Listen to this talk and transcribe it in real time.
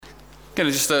Going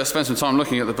to just spend some time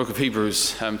looking at the book of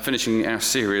Hebrews, finishing our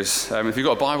series. If you've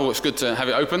got a Bible, it's good to have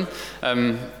it open.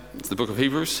 It's the book of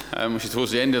Hebrews, which is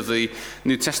towards the end of the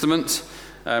New Testament.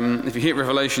 If you hit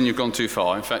Revelation, you've gone too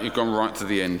far. In fact, you've gone right to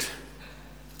the end.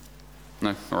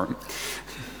 No? All right.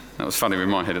 That was funny in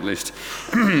my head, at least.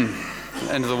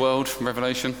 End of the world,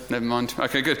 Revelation, never mind.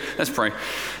 Okay, good. Let's pray.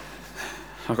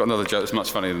 I've got another joke that's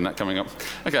much funnier than that coming up.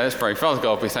 Okay, let's pray. Father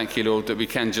God, we thank you, Lord, that we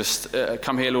can just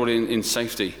come here, Lord, in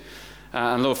safety.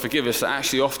 And Lord, forgive us that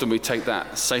actually often we take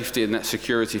that safety and that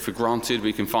security for granted.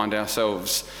 We can find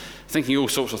ourselves thinking all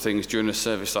sorts of things during a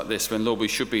service like this, when, Lord, we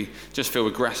should be just filled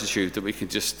with gratitude that we can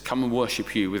just come and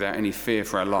worship you without any fear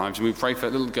for our lives. And we pray for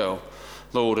that little girl,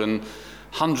 Lord, and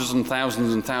hundreds and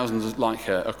thousands like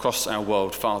her across our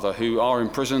world, Father, who are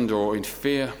imprisoned or in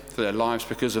fear for their lives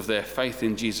because of their faith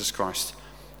in Jesus Christ.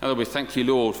 And Lord, we thank you,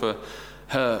 Lord, for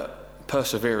her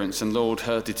perseverance and, Lord,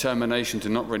 her determination to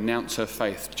not renounce her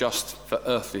faith just for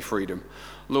earthly freedom.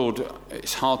 Lord,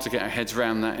 it's hard to get our heads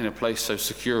around that in a place so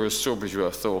secure as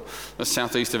Sawbridgeworth or the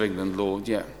southeast of England,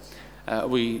 Lord.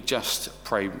 We just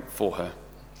pray for her.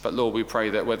 But Lord, we pray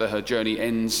that whether her journey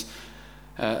ends,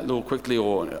 Lord, quickly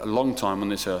or a long time on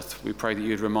this earth, we pray that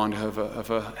you'd remind her of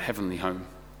her heavenly home,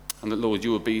 and that, Lord,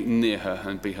 you would be near her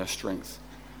and be her strength.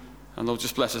 And Lord,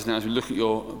 just bless us now as we look at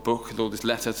your book, Lord, this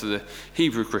letter to the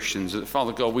Hebrew Christians, that,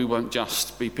 Father God, we won't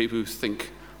just be people who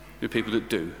think, we're people that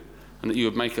do, and that you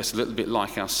would make us a little bit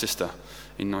like our sister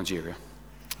in Nigeria.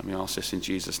 And we ask this in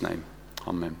Jesus' name.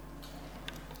 Amen.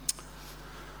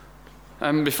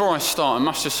 Before I start, I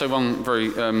must just say one very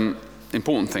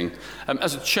important thing.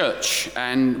 As a church,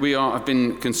 and we have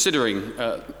been considering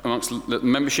amongst the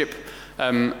membership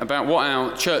about what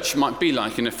our church might be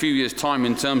like in a few years' time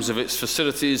in terms of its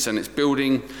facilities and its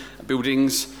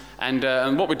buildings. And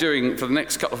what we're doing for the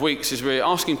next couple of weeks is we're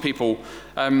asking people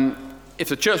if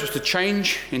the church was to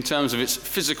change in terms of its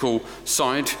physical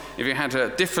side, if it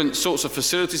had different sorts of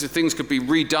facilities, if things could be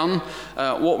redone,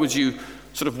 what would you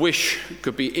sort of wish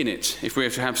could be in it if we were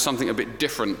to have something a bit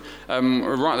different.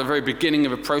 We're right at the very beginning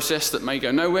of a process that may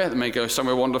go nowhere, that may go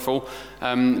somewhere wonderful,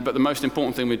 but the most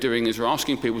important thing we're doing is we're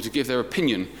asking people to give their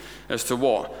opinion as to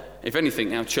what, if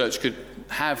anything, our church could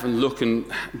have and look and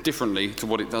differently to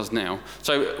what it does now.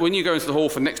 So when you go into the hall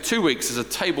for the next 2 weeks, there's a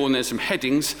table and there's some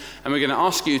headings, and we're going to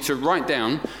ask you to write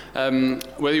down,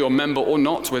 whether you're a member or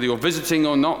not, whether you're visiting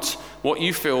or not, what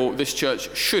you feel this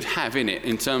church should have in it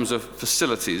in terms of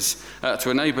facilities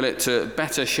to enable it to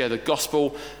better share the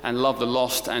gospel and love the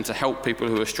lost and to help people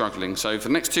who are struggling. So for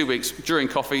the next 2 weeks, during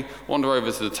coffee, wander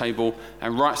over to the table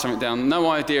and write something down. No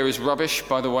idea is rubbish,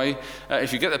 by the way.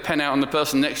 If you get the pen out and the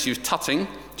person next to you is tutting,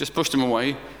 just push them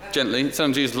away gently. Tell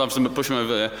them Jesus loves them, but push them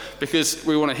over there, because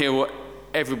we want to hear what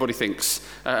everybody thinks,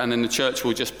 and then the church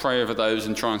will just pray over those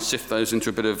and try and sift those into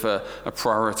a bit of a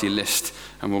priority list,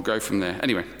 and we'll go from there.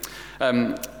 Anyway,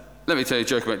 let me tell you a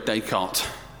joke about Descartes.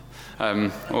 I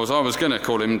was going to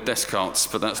call him Descartes,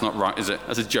 but that's not right, is it?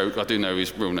 As a joke, I do know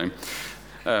his real name.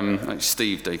 Like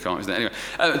Steve Descartes, isn't it?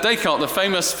 Anyway, Descartes, the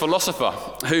famous philosopher,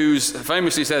 who's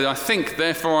famously said, "I think,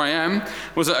 therefore I am,"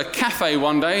 was at a cafe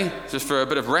one day, just for a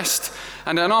bit of rest,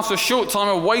 and then after a short time,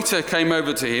 a waiter came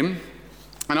over to him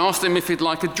and asked him if he'd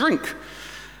like a drink.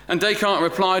 And Descartes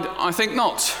replied, "I think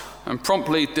not," and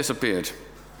promptly disappeared.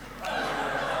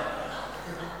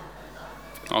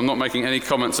 I'm not making any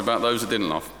comments about those that didn't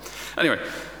laugh. Anyway,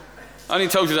 I only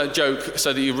told you that joke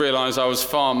so that you realise I was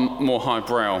far more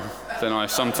highbrow than I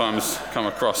sometimes come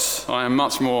across. I am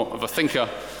much more of a thinker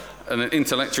and an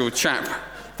intellectual chap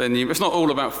than you. It's not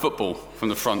all about football from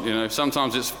the front, you know.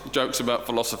 Sometimes it's jokes about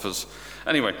philosophers.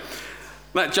 Anyway,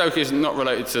 that joke is not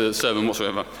related to the sermon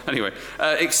whatsoever. Anyway,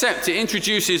 except it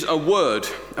introduces a word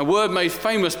made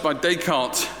famous by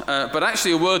Descartes, but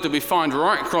actually a word that we find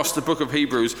right across the book of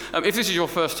Hebrews. If this is your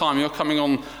first time, you're coming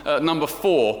on number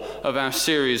 4 of our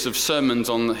series of sermons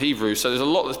on the Hebrews. So there's a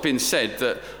lot that's been said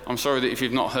that I'm sorry that if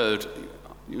you've not heard,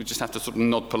 you would just have to sort of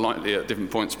nod politely at different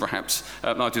points, perhaps.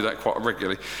 I do that quite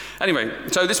regularly. Anyway,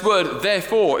 so this word,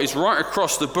 therefore, is right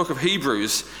across the book of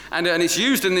Hebrews, and it's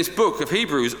used in this book of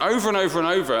Hebrews over and over and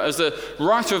over as the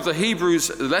writer of the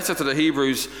letter to the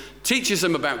Hebrews teaches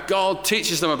them about God,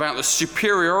 teaches them about the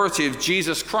superiority of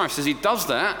Jesus Christ. As he does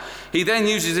that, he then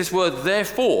uses this word,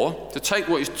 therefore, to take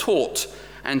what is taught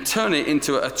and turn it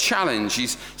into a challenge. He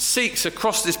seeks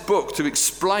across this book to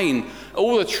explain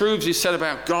all the truths he said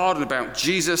about God and about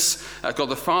Jesus, God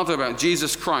the Father, about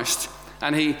Jesus Christ.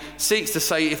 And he seeks to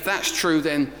say, if that's true,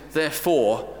 then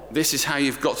therefore, this is how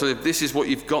you've got to live. This is what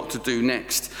you've got to do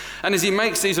next. And as he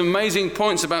makes these amazing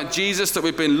points about Jesus that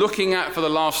we've been looking at for the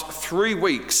last 3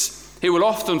 weeks, he will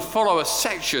often follow a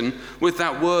section with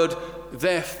that word,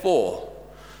 therefore.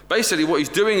 Basically, what he's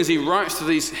doing as he writes to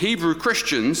these Hebrew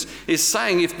Christians is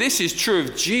saying, if this is true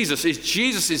of Jesus, if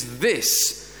Jesus is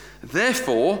this,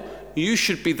 therefore you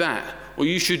should be that, or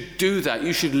you should do that,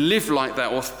 you should live like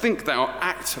that, or think that, or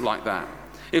act like that.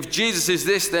 If Jesus is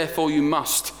this, therefore you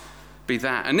must be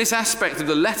that. And this aspect of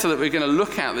the letter that we're going to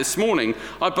look at this morning,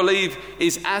 I believe,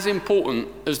 is as important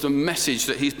as the message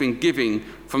that he's been giving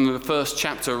from the first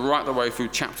chapter right the way through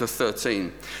chapter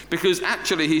 13. Because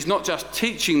actually he's not just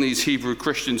teaching these Hebrew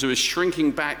Christians who are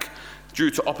shrinking back due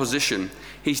to opposition.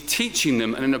 He's teaching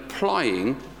them and then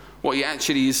applying what he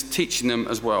actually is teaching them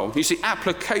as well. You see,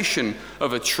 application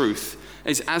of a truth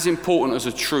is as important as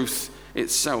a truth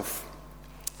itself.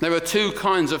 There are two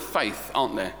kinds of faith,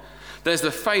 aren't there? There's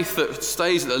the faith that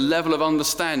stays at the level of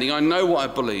understanding. I know what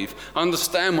I believe. I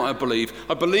understand what I believe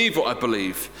what I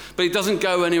believe. But it doesn't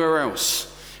go anywhere else.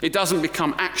 It doesn't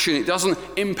become action. It doesn't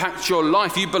impact your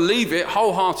life. You believe it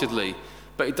wholeheartedly,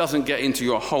 but it doesn't get into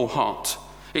your whole heart.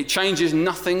 It changes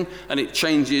nothing and it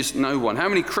changes no one. How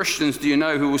many Christians do you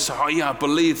know who will say, oh yeah, I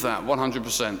believe that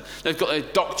 100%. They've got their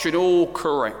doctrine all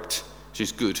correct, which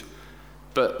is good,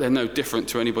 but they're no different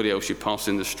to anybody else you pass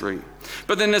in the street.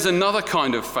 But then there's another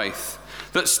kind of faith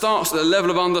that starts at the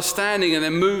level of understanding and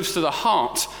then moves to the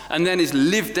heart and then is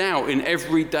lived out in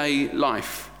everyday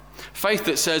life. Faith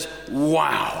that says,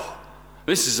 wow,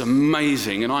 this is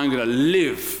amazing and I'm going to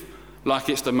live like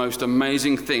it's the most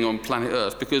amazing thing on planet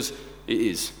Earth, because it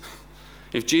is.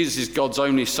 If Jesus is God's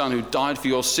only Son who died for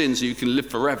your sins so you can live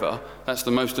forever, that's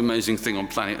the most amazing thing on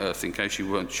planet Earth, in case you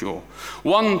weren't sure.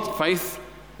 One faith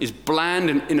is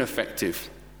bland and ineffective.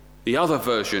 The other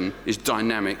version is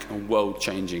dynamic and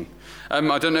world-changing.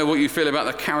 I don't know what you feel about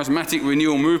the charismatic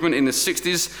renewal movement in the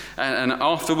 60s and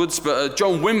afterwards, but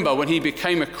John Wimber, when he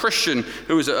became a Christian,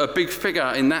 who was a big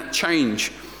figure in that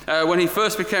change, when he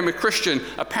first became a Christian,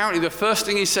 apparently the first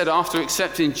thing he said after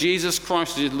accepting Jesus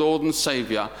Christ as his Lord and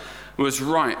Saviour was,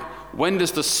 right, when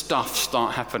does the stuff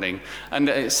start happening? And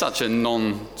it's such a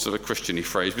non-sort of Christian-y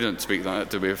phrase. We don't speak like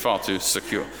that, do we? We're far too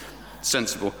secure,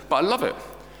 sensible. But I love it.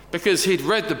 Because he'd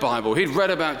read the Bible, he'd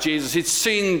read about Jesus, he'd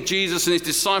seen Jesus and his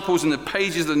disciples in the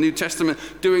pages of the New Testament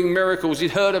doing miracles,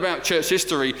 he'd heard about church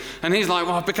history, and he's like,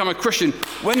 well, I've become a Christian.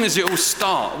 When does it all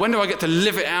start? When do I get to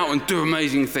live it out and do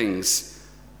amazing things?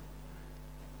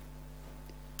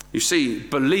 You see,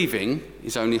 believing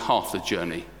is only half the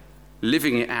journey.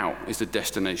 Living it out is the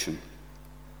destination.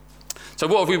 So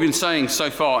what have we been saying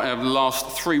so far over the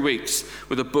last 3 weeks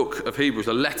with the book of Hebrews,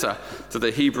 a letter to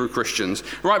the Hebrew Christians?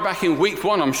 Right back in week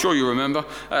 1, I'm sure you remember,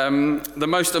 the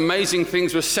most amazing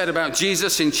things were said about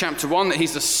Jesus in chapter 1, that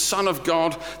he's the Son of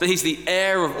God, that he's the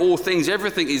heir of all things.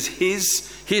 Everything is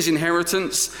his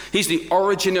inheritance. He's the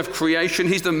origin of creation.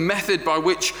 He's the method by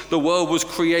which the world was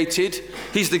created.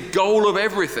 He's the goal of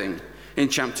everything in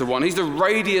chapter 1. He's the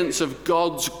radiance of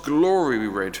God's glory, we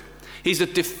read. He's the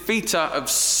defeater of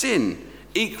sin,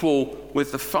 equal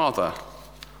with the Father.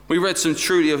 We read some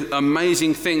truly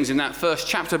amazing things in that first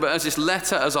chapter, but as this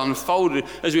letter has unfolded,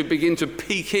 as we begin to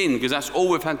peek in, because that's all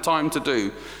we've had time to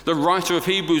do, the writer of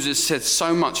Hebrews has said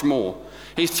so much more.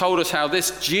 He's told us how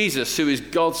this Jesus, who is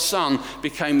God's Son,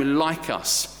 became like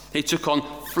us. He took on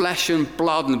flesh and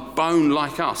blood and bone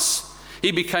like us.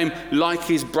 He became like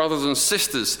his brothers and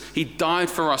sisters. He died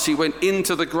for us. He went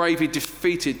into the grave. He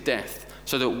defeated death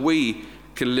so that we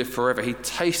can live forever. He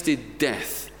tasted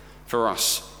death for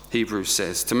us, Hebrews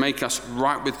says, to make us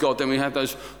right with God. Then we have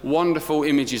those wonderful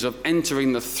images of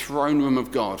entering the throne room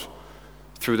of God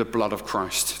through the blood of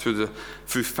Christ,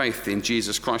 through faith in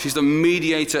Jesus Christ. He's the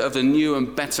mediator of the new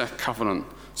and better covenant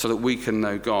so that we can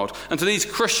know God. And to these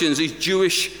Christians, these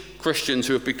Jewish Christians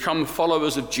who have become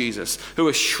followers of Jesus, who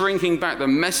are shrinking back, the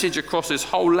message across this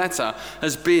whole letter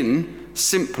has been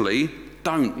simply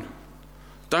don't.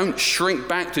 Don't shrink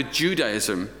back to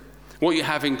Judaism. What you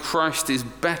have in Christ is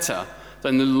better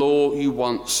than the law you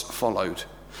once followed.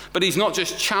 But he's not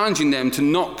just challenging them to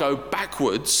not go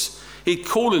backwards, he's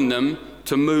calling them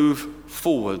to move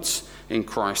forwards in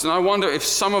Christ. And I wonder if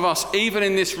some of us, even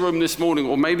in this room this morning,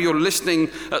 or maybe you're listening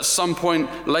at some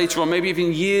point later, or maybe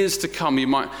even years to come, you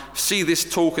might see this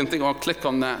talk and think, oh, I'll click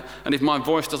on that. And if my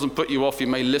voice doesn't put you off, you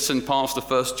may listen past the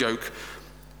first joke.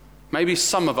 Maybe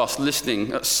some of us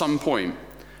listening at some point,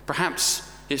 perhaps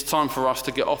it's time for us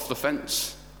to get off the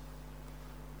fence.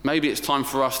 Maybe it's time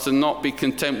for us to not be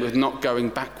content with not going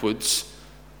backwards,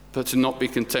 but to not be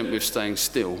content with staying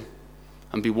still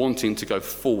and be wanting to go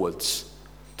forwards,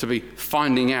 to be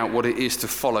finding out what it is to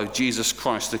follow Jesus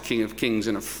Christ, the King of Kings,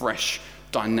 in a fresh,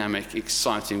 dynamic,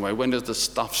 exciting way. When does the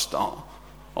stuff start?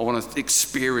 I want to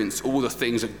experience all the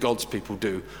things that God's people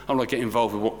do. I want to get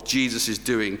involved with what Jesus is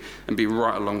doing and be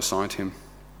right alongside him.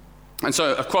 And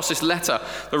so across this letter,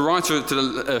 the writer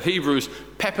to the Hebrews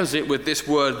peppers it with this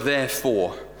word,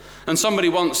 therefore. And somebody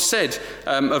once said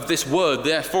of this word,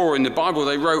 therefore, in the Bible,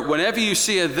 they wrote, whenever you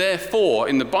see a therefore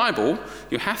in the Bible,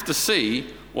 you have to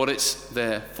see what it's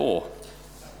there for.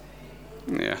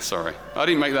 Yeah, sorry. I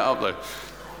didn't make that up, though.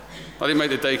 I didn't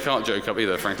make the Descartes joke up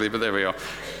either, frankly, but there we are.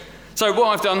 So what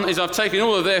I've done is I've taken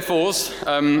all the therefores,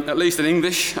 at least in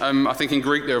English, I think in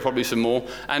Greek there are probably some more,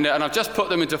 and I've just put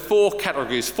them into 4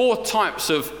 categories, 4 types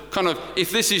of kind of,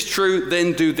 if this is true,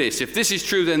 then do this. If this is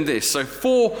true, then this. So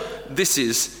 4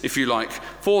 thises, if you like,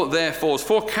 4 therefores,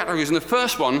 4 categories, and the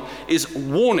first one is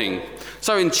warning.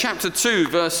 So in chapter 2,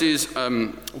 verses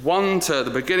 1 to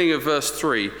the beginning of verse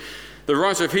 3, the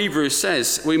writer of Hebrews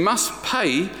says, we must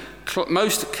pay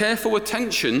most careful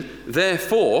attention,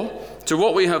 therefore, to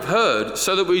what we have heard,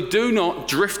 so that we do not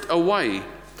drift away.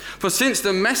 For since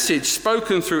the message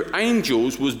spoken through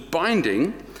angels was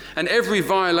binding, and every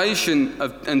violation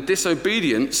and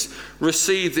disobedience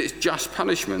received its just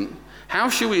punishment, how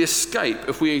shall we escape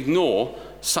if we ignore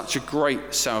such a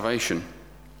great salvation?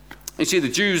 You see, the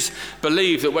Jews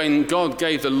believed that when God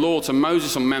gave the law to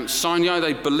Moses on Mount Sinai,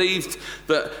 they believed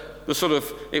that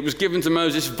it was given to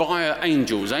Moses via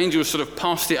angels. Angels sort of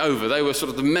passed it over. They were sort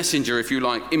of the messenger, if you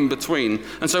like, in between.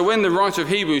 And so when the writer of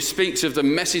Hebrews speaks of the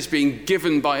message being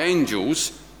given by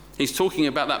angels, he's talking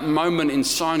about that moment in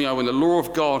Sinai when the law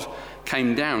of God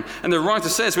came down. And the writer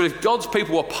says, well, if God's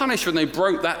people were punished when they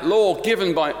broke that law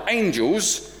given by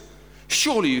angels,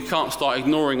 surely you can't start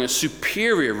ignoring a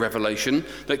superior revelation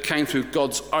that came through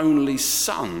God's only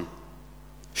Son.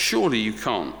 Surely you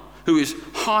can't, who is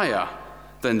higher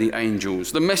than the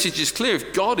angels. The message is clear.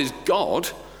 If God is God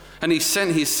and he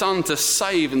sent his Son to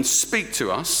save and speak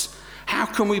to us, how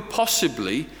can we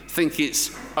possibly think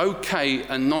it's okay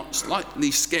and not slightly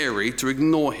scary to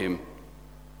ignore him?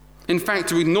 In fact,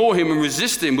 to ignore him and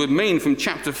resist him would mean, from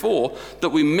chapter 4, that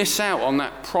we miss out on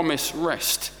that promised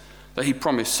rest that he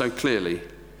promised so clearly.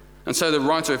 And so the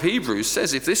writer of Hebrews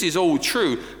says, if this is all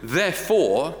true,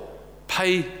 therefore,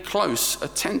 pay close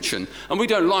attention. And we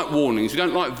don't like warnings. We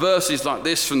don't like verses like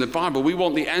this from the Bible. We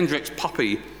want the Andrex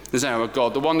puppy as our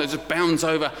God, the one that just bounds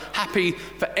over, happy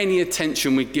for any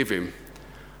attention we give him.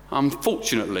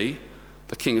 Unfortunately,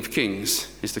 the King of Kings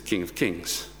is the King of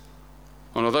Kings.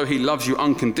 And although he loves you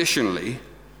unconditionally,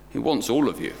 he wants all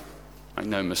of you. Make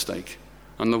no mistake.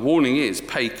 And the warning is,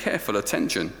 pay careful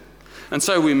attention. And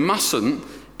so we mustn't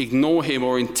ignore him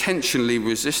or intentionally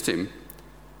resist him.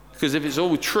 Because if it's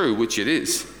all true, which it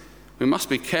is, we must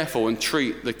be careful and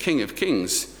treat the King of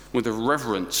Kings with the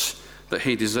reverence that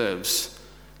he deserves.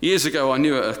 Years ago, I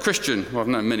knew a Christian, well, I've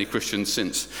known many Christians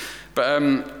since,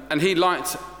 and he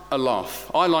liked a laugh.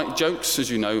 I like jokes, as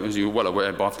you know, as you're well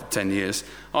aware after 10 years.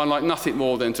 I like nothing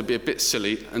more than to be a bit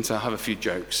silly and to have a few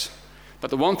jokes. But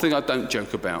the one thing I don't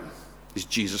joke about is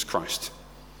Jesus Christ.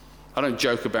 I don't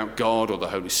joke about God or the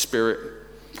Holy Spirit.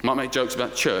 I might make jokes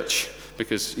about church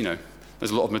because,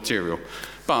 there's a lot of material.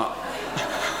 But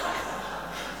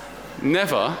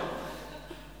never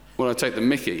will I take the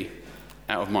mickey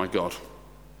out of my God,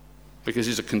 because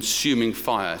he's a consuming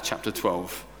fire, chapter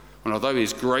 12. And although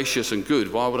he's gracious and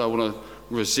good, why would I want to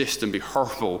resist and be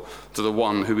horrible to the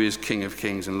one who is King of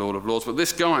Kings and Lord of Lords? But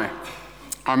this guy,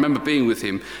 I remember being with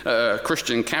him at a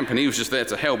Christian camp, and he was just there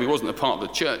to help. He wasn't a part of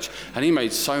the church. And he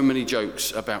made so many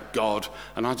jokes about God.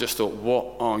 And I just thought,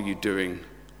 what are you doing?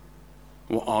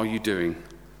 What are you doing?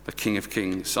 The King of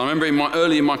Kings. I remember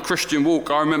early in my Christian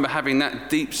walk, I remember having that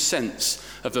deep sense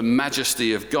of the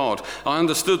majesty of God. I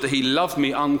understood that he loved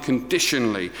me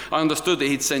unconditionally. I understood that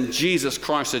he'd sent Jesus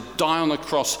Christ to die on the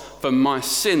cross for my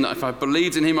sin, that if I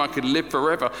believed in him, I could live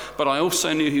forever. But I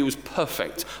also knew he was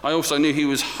perfect. I also knew he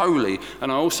was holy.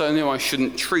 And I also knew I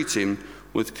shouldn't treat him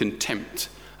with contempt.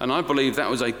 And I believe that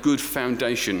was a good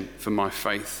foundation for my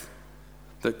faith,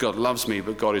 that God loves me,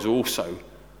 but God is also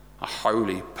a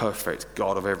holy, perfect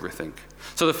God of everything.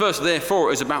 So the first,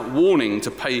 therefore, is about warning to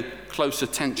pay close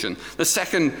attention. The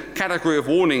second category of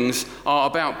warnings are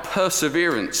about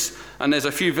perseverance. And there's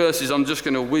a few verses I'm just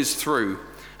going to whiz through,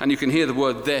 and you can hear the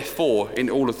word therefore in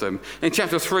all of them. In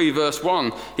chapter 3, verse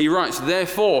 1, he writes,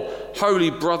 therefore, holy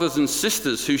brothers and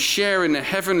sisters who share in the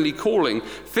heavenly calling,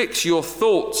 fix your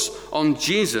thoughts on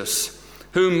Jesus,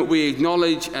 whom we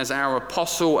acknowledge as our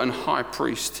apostle and high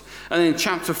priest. And in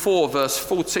chapter 4, verse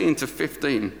 14 to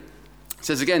 15, it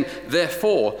says again,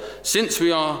 therefore, since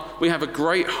we have a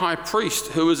great high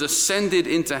priest who has ascended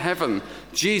into heaven,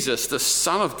 Jesus, the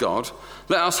Son of God,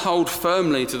 let us hold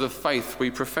firmly to the faith we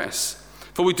profess.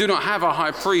 For we do not have a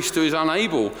high priest who is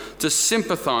unable to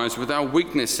sympathize with our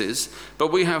weaknesses,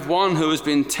 but we have one who has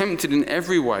been tempted in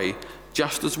every way,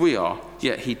 just as we are,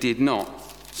 yet he did not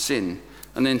sin.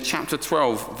 And then chapter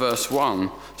 12, verse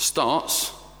 1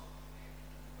 starts.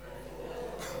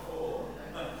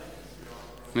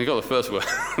 You got the first word.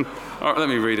 All right, let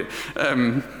me read it.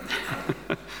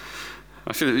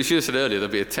 You should have said earlier there'd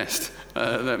be a test.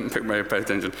 Let me pay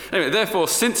attention. Anyway, therefore,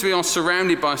 since we are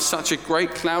surrounded by such a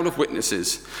great cloud of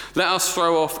witnesses, let us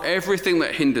throw off everything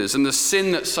that hinders and the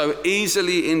sin that so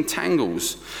easily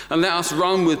entangles, and let us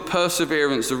run with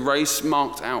perseverance the race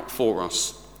marked out for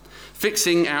us,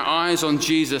 fixing our eyes on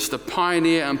Jesus, the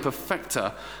pioneer and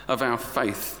perfecter of our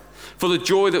faith. For the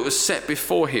joy that was set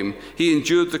before him, he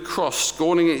endured the cross,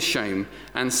 scorning its shame,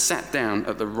 and sat down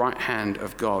at the right hand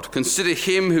of God. Consider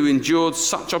him who endured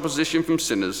such opposition from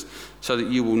sinners, so that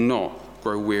you will not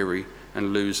grow weary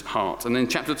and lose heart. And then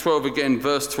chapter 12 again,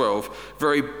 verse 12,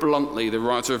 very bluntly, the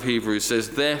writer of Hebrews says,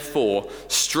 therefore,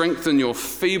 strengthen your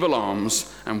feeble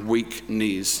arms and weak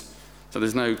knees. So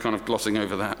there's no kind of glossing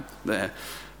over that there.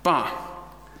 But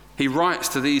he writes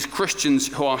to these Christians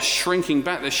who are shrinking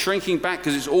back. They're shrinking back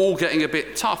because it's all getting a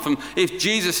bit tough. And if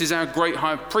Jesus is our great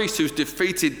high priest who's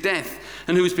defeated death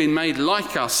and who's been made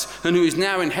like us and who is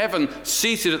now in heaven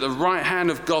seated at the right hand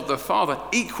of God the Father,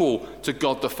 equal to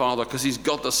God the Father because he's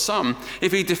God the Son,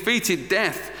 if he defeated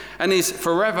death and is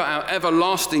forever our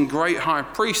everlasting great high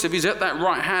priest, if he's at that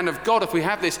right hand of God, if we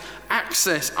have this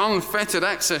access, unfettered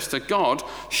access to God,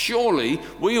 surely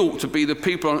we ought to be the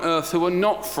people on earth who are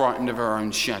not frightened of our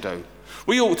own shadow.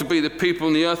 We ought to be the people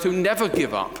on the earth who never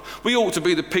give up. We ought to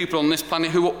be the people on this planet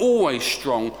who are always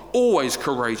strong, always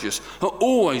courageous, are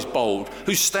always bold,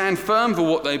 who stand firm for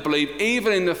what they believe,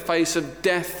 even in the face of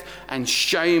death and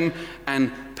shame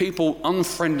and people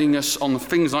unfriending us on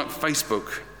things like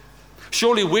Facebook.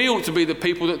 Surely we ought to be the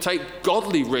people that take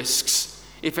godly risks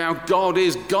if our God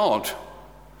is God.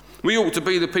 We ought to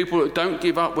be the people that don't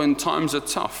give up when times are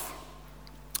tough.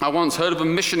 I once heard of a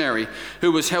missionary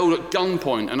who was held at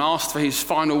gunpoint and asked for his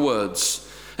final words.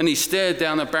 And he stared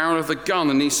down the barrel of the gun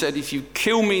and he said, if you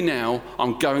kill me now,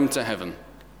 I'm going to heaven.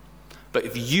 But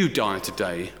if you die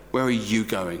today, where are you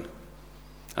going?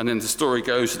 And then the story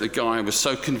goes that the guy was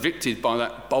so convicted by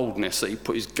that boldness that he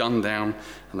put his gun down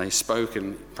and they spoke,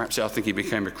 and perhaps I think he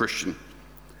became a Christian.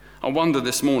 I wonder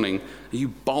this morning, are you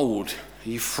bold? Are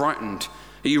you frightened?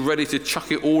 Are you ready to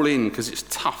chuck it all in because it's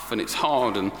tough and it's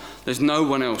hard and there's no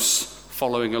one else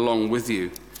following along with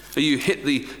you? Are you hit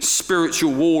the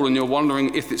spiritual wall and you're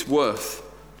wondering if it's worth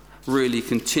really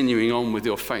continuing on with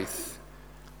your faith?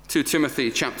 2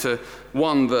 Timothy chapter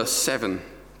 1 verse 7,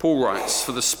 Paul writes,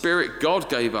 for the Spirit God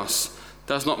gave us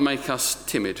does not make us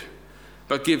timid,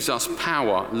 but gives us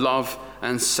power, love,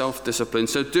 and self-discipline.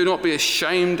 So do not be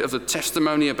ashamed of the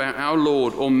testimony about our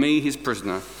Lord or me, his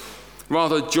prisoner.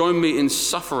 Rather, join me in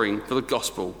suffering for the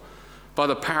gospel. By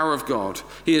the power of God,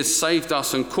 he has saved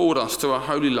us and called us to a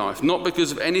holy life, not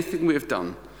because of anything we have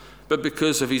done, but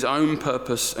because of his own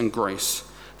purpose and grace.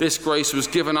 This grace was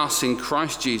given us in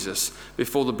Christ Jesus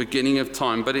before the beginning of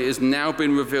time, but it has now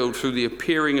been revealed through the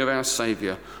appearing of our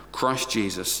Saviour, Christ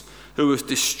Jesus, who has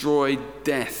destroyed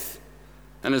death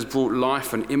and has brought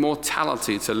life and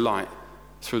immortality to light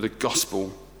through the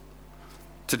gospel.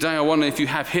 Today, I wonder if you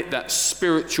have hit that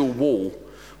spiritual wall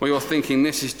where you're thinking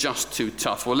this is just too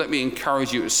tough. Well, let me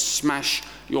encourage you to smash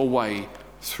your way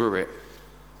through it.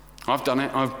 I've done it.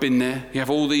 I've been there. You have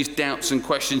all these doubts and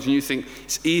questions and you think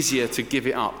it's easier to give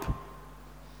it up.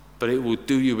 But it will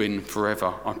do you in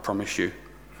forever, I promise you.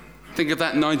 Think of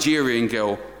that Nigerian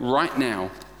girl right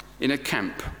now in a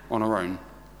camp on her own,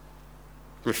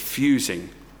 refusing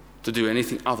to do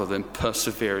anything other than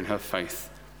persevere in her faith.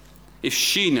 If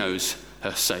she knows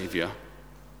her Saviour,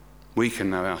 we can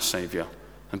know our Saviour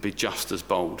and be just as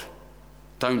bold.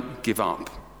 Don't give up.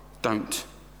 Don't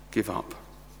give up.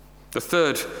 The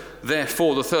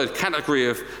third category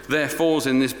of therefores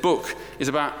in this book is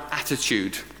about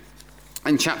attitude.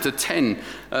 In chapter 10,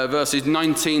 verses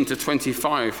 19 to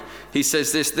 25, he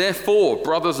says this, therefore,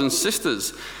 brothers and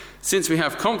sisters, since we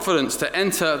have confidence to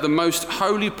enter the most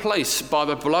holy place by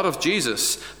the blood of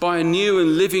Jesus, by a new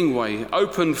and living way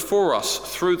opened for us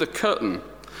through the curtain,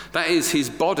 that is his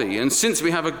body. And since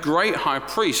we have a great high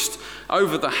priest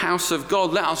over the house of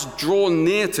God, let us draw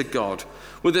near to God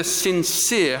with a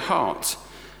sincere heart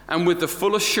and with the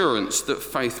full assurance that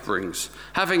faith brings,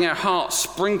 having our hearts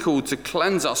sprinkled to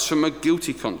cleanse us from a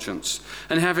guilty conscience,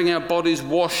 and having our bodies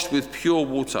washed with pure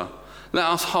water. Let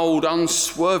us hold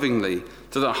unswervingly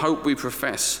to the hope we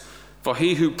profess, for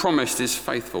he who promised is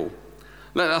faithful.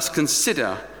 Let us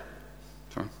consider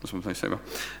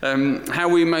how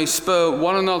we may spur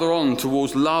one another on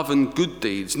towards love and good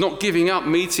deeds, not giving up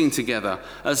meeting together,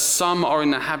 as some are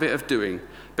in the habit of doing,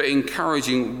 but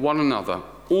encouraging one another,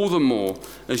 all the more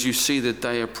as you see the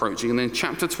day approaching. And then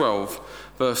chapter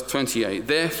 12, verse 28,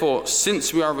 therefore,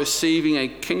 since we are receiving a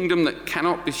kingdom that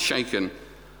cannot be shaken,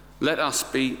 let us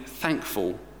be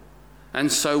thankful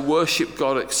and so worship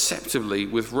God acceptably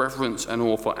with reverence and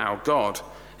awe, for our God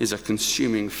is a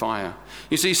consuming fire.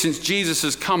 You see, since Jesus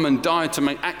has come and died to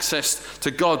make access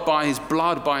to God by his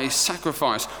blood, by his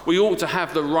sacrifice, we ought to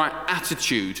have the right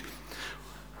attitude.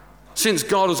 Since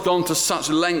God has gone to such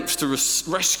lengths to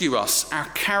rescue us, our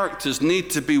characters need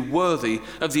to be worthy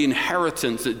of the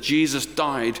inheritance that Jesus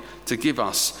died to give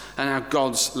us and our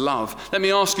God's love. Let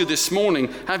me ask you this morning,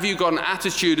 have you got an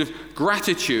attitude of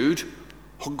gratitude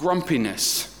or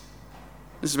grumpiness?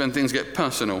 This is when things get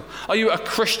personal. Are you a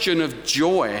Christian of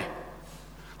joy?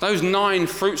 Those 9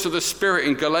 fruits of the Spirit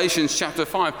in Galatians chapter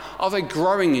 5, are they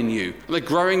growing in you? Are they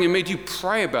growing in me? Do you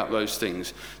pray about those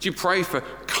things? Do you pray for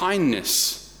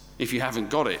kindness if you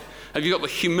haven't got it? Have you got the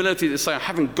humility to say, I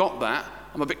haven't got that,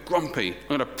 I'm a bit grumpy. I'm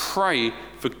going to pray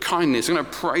for kindness. I'm going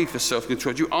to pray for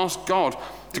self-control. Do you ask God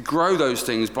to grow those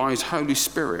things by his Holy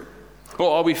Spirit?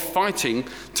 Or are we fighting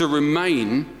to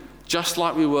remain just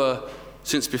like we were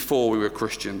since before we were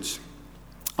Christians?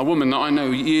 A woman that I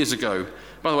know years ago,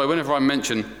 by the way, whenever I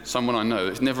mention someone I know,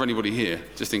 it's never anybody here,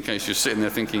 just in case you're sitting there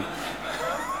thinking,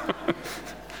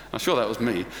 I'm sure that was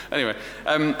me. Anyway,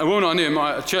 a woman I knew in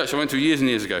my church I went to years and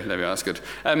years ago. There we are, that's good.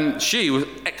 She was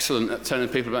excellent at telling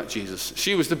people about Jesus.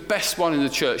 She was the best one in the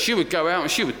church. She would go out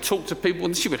and she would talk to people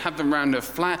and she would have them around her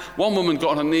flat. One woman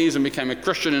got on her knees and became a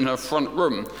Christian in her front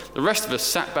room. The rest of us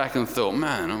sat back and thought,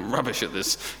 man, I'm rubbish at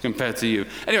this compared to you.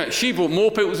 Anyway, she brought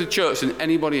more people to church than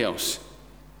anybody else.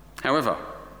 However,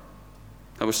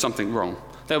 there was something wrong.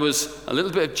 There was a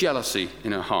little bit of jealousy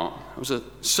in her heart. There was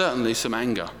certainly some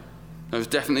anger. There was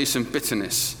definitely some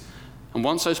bitterness. And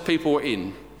once those people were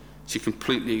in, she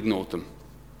completely ignored them,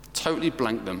 totally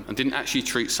blanked them, and didn't actually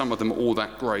treat some of them all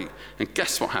that great. And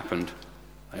guess what happened?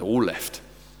 They all left.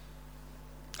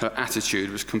 Her attitude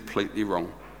was completely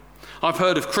wrong. I've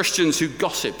heard of Christians who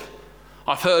gossip.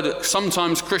 I've heard that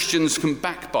sometimes Christians can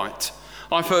backbite.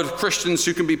 I've heard of Christians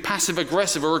who can be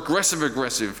passive-aggressive or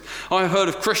aggressive-aggressive. I've heard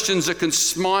of Christians that can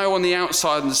smile on the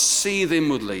outside and seethe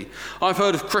inwardly. I've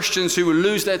heard of Christians who will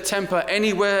lose their temper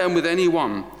anywhere and with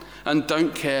anyone and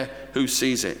don't care who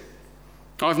sees it.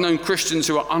 I've known Christians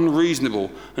who are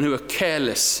unreasonable and who are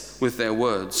careless with their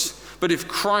words. But if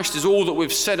Christ is all that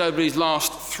we've said over these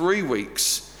last 3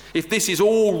 weeks, if this is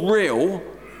all real,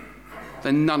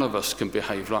 then none of us can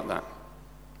behave like that.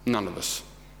 None of us.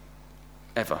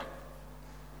 Ever.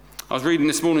 I was reading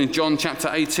this morning John chapter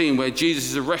 18 where Jesus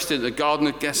is arrested at the Garden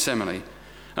of Gethsemane.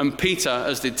 And Peter,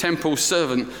 as the temple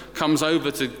servant, comes over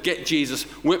to get Jesus,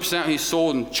 whips out his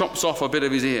sword and chops off a bit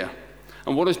of his ear.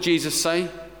 And what does Jesus say?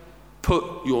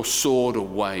 Put your sword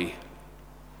away.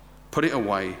 Put it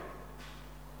away.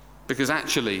 Because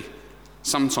actually,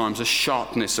 sometimes the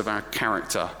sharpness of our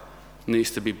character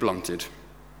needs to be blunted.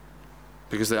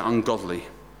 Because they're ungodly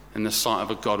in the sight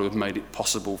of a God who had made it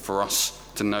possible for us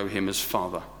to know him as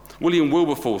Father. William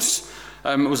Wilberforce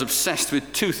was obsessed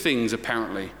with 2 things,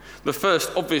 apparently. The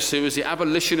first, obviously, was the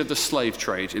abolition of the slave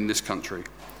trade in this country.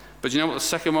 But you know what the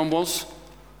second one was?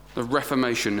 The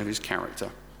reformation of his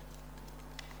character.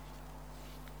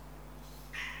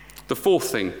 The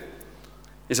fourth thing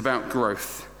is about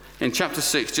growth. In chapter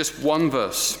 6, just one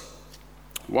verse,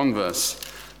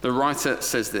 the writer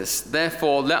says this,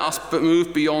 therefore let us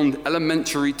move beyond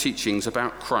elementary teachings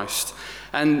about Christ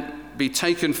and be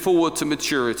taken forward to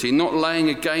maturity, not laying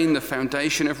again the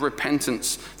foundation of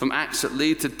repentance from acts that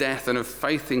lead to death and of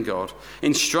faith in God,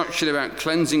 instruction about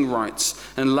cleansing rites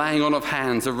and laying on of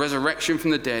hands, a resurrection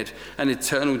from the dead and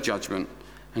eternal judgment,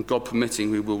 and God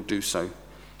permitting we will do so.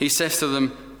 He says to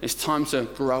them, it's time to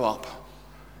grow up.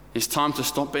 It's time to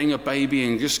stop being a baby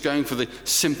and just going for the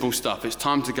simple stuff. It's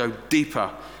time to go deeper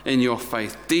in your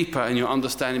faith, deeper in your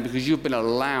understanding, because you've been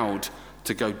allowed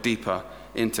to go deeper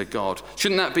into God.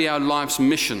 Shouldn't that be our life's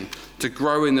mission, to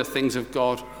grow in the things of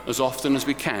God as often as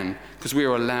we can, because we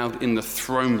are allowed in the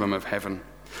throne room of heaven?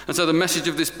 And so the message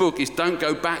of this book is don't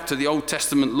go back to the Old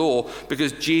Testament law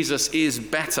because Jesus is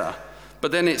better.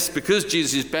 But then it's because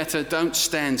Jesus is better, don't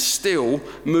stand still,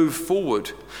 move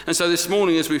forward. And so this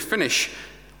morning as we finish,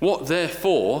 what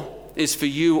therefore is for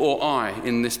you or I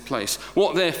in this place?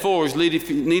 What therefore is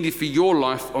needed for your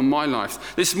life or my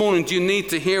life? This morning, do you need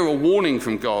to hear a warning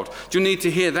from God? Do you need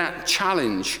to hear that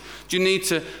challenge? Do you need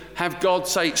to have God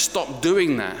say, stop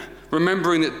doing that?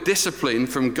 Remembering that discipline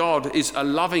from God is a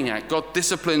loving act. God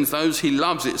disciplines those he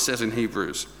loves, it says in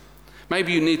Hebrews.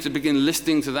 Maybe you need to begin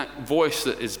listening to that voice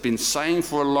that has been saying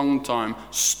for a long time,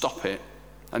 stop it.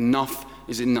 Enough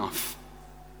is enough.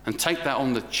 And take that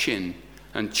on the chin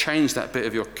and change that bit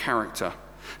of your character.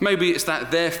 Maybe it's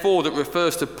that therefore that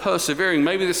refers to persevering.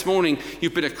 Maybe this morning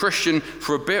you've been a Christian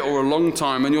for a bit or a long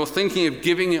time and you're thinking of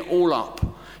giving it all up.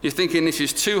 You're thinking, this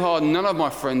is too hard, none of my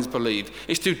friends believe.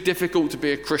 It's too difficult to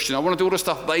be a Christian. I want to do all the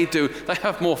stuff they do. They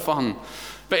have more fun.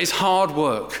 But it's hard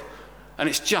work and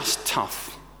it's just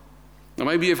tough. Or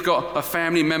maybe you've got a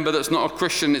family member that's not a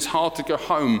Christian. It's hard to go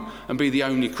home and be the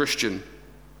only Christian.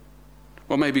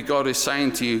 Well, maybe God is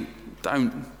saying to you,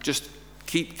 don't, just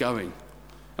keep going.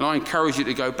 And I encourage you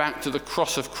to go back to the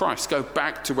cross of Christ. Go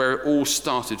back to where it all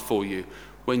started for you,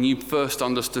 when you first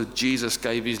understood Jesus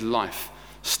gave his life.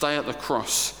 Stay at the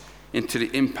cross until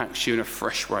it impacts you in a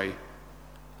fresh way.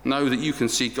 Know that you can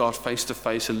see God face to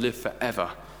face and live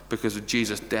forever because of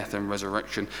Jesus' death and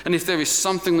resurrection. And if there is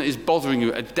something that is bothering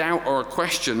you, a doubt or a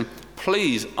question,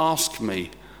 please ask me.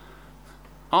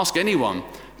 Ask anyone.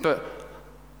 But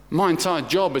my entire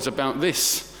job is about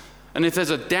this. And if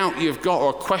there's a doubt you've got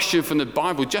or a question from the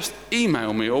Bible, just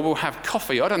email me or we'll have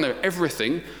coffee. I don't know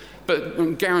everything, but I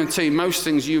guarantee most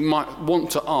things you might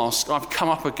want to ask I've come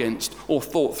up against or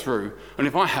thought through. And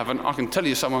if I haven't, I can tell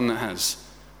you someone that has.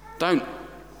 Don't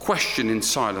question in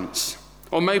silence.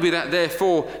 Or maybe that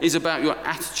therefore is about your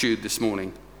attitude this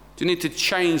morning. Do you need to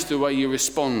change the way you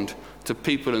respond to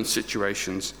people and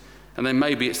situations? And then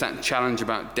maybe it's that challenge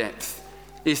about depth.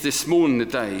 Is this morning the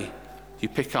day you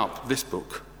pick up this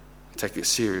book? Take it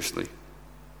seriously.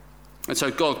 And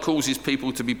so God calls his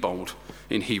people to be bold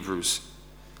in Hebrews,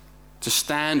 to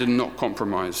stand and not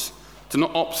compromise, to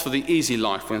not opt for the easy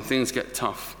life when things get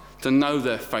tough, to know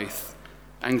their faith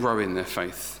and grow in their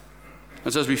faith.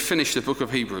 And so as we finish the book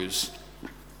of Hebrews,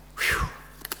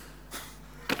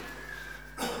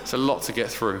 it's a lot to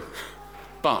get through.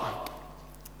 But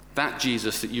that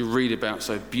Jesus that you read about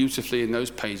so beautifully in those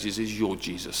pages is your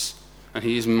Jesus. And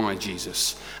he is my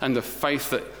Jesus. And the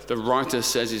faith that the writer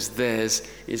says is theirs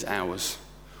is ours.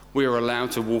 We are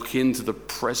allowed to walk into the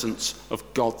presence of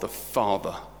God the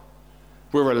Father.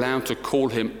 We're allowed to call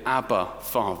him Abba,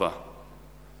 Father.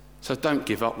 So don't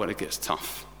give up when it gets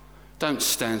tough. Don't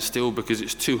stand still because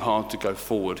it's too hard to go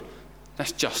forward.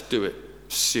 Let's just do it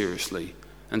seriously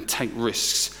and take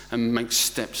risks and make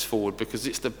steps forward, because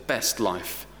it's the best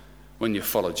life when you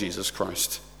follow Jesus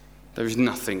Christ. There is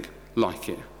nothing like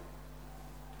it.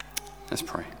 Let's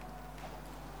pray.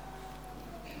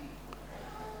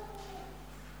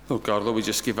 Lord God, Lord, we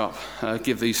just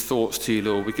give these thoughts to you,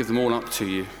 Lord. We give them all up to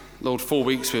you. Lord, 4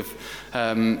 weeks we've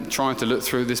tried to look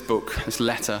through this book, this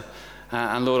letter.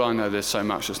 And Lord, I know there's so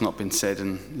much that's not been said.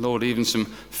 And Lord, even some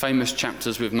famous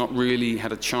chapters we've not really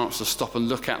had a chance to stop and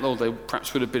look at. Lord, they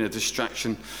perhaps would have been a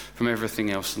distraction from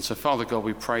everything else. And so, Father God,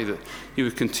 we pray that you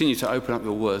would continue to open up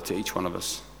your word to each one of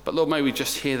us. But Lord, may we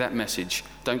just hear that message.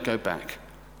 Don't go back.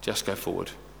 Just go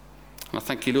forward. And I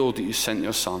thank you, Lord, that you sent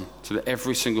your Son so that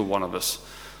every single one of us,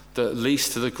 the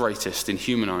least to the greatest in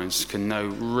human eyes, can know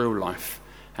real life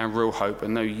and real hope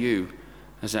and know you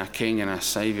as our King and our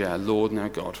Saviour, our Lord and our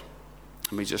God.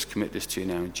 And we just commit this to you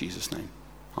now in Jesus' name.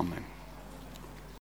 Amen.